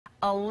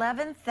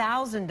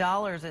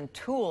$11,000 in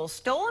tools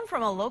stolen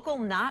from a local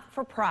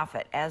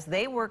not-for-profit as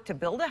they work to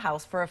build a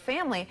house for a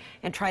family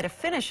and try to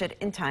finish it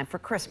in time for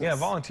Christmas. Yeah,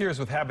 volunteers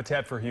with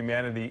Habitat for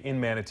Humanity in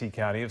Manatee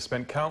County have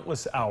spent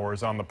countless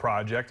hours on the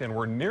project and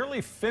were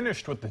nearly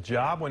finished with the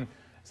job when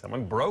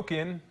someone broke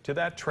into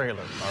that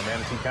trailer. Our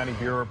Manatee County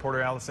Bureau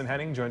reporter Allison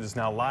Henning joins us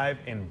now live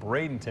in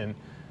Bradenton.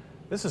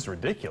 This is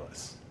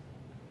ridiculous.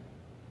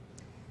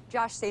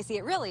 Josh, Stacey,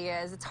 it really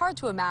is. It's hard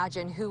to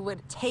imagine who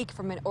would take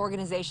from an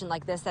organization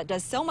like this that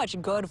does so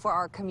much good for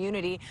our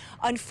community.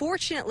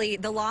 Unfortunately,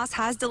 the loss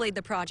has delayed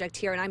the project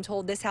here, and I'm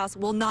told this house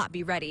will not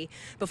be ready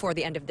before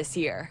the end of this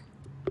year.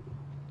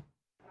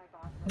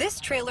 This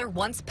trailer,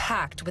 once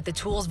packed with the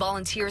tools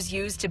volunteers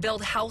use to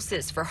build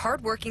houses for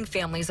hardworking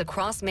families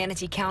across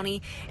Manatee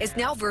County, is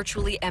now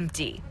virtually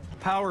empty.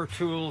 Power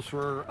tools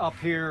were up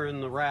here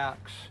in the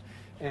racks,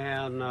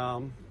 and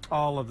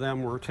all of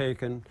them were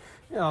taken,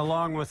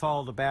 along with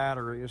all the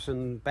batteries,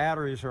 and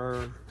batteries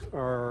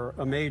are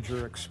a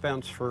major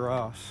expense for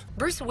us.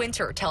 Bruce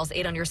Winter tells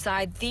 8 on Your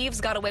Side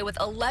thieves got away with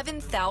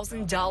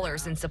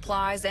 $11,000 in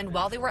supplies, and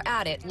while they were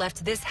at it,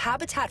 left this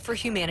Habitat for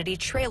Humanity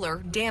trailer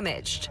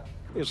damaged.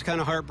 It's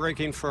kind of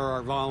heartbreaking for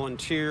our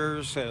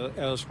volunteers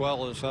as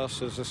well as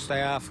us as a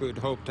staff who'd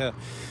hope to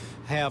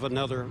have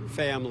another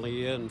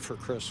family in for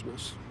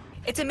Christmas.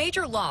 It's a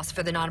major loss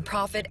for the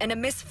nonprofit and a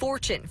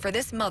misfortune for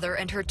this mother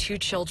and her 2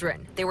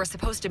 children. They were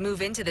supposed to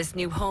move into this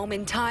new home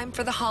in time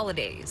for the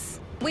holidays.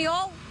 We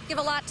all give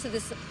a lot to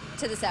this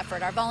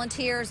effort. Our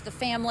volunteers, the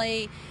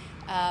family,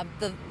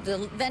 the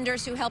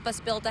vendors who help us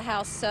build the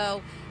house.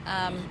 So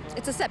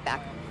it's a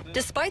setback.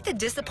 Despite the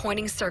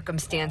disappointing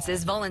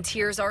circumstances,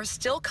 volunteers are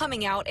still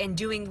coming out and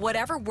doing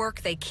whatever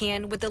work they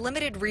can with the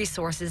limited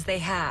resources they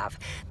have.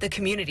 The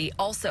community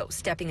also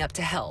stepping up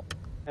to help.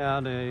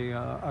 And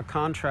a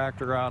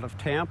contractor out of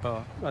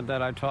Tampa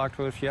that I talked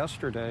with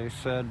yesterday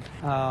said,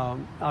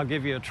 I'll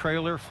give you a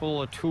trailer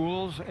full of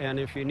tools, and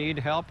if you need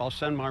help, I'll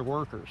send my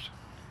workers.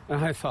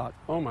 And I thought,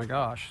 oh my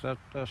gosh,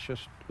 that's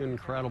just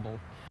incredible.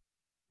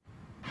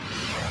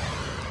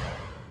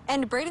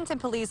 And Bradenton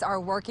police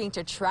are working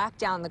to track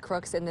down the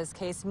crooks in this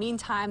case.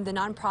 Meantime, the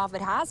nonprofit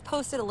has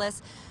posted a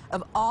list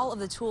of all of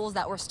the tools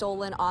that were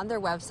stolen on their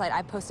website.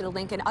 I posted a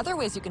link and other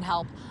ways you can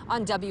help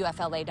on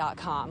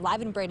WFLA.com.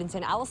 Live in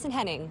Bradenton, Allison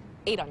Henning,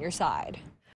 8 on Your Side.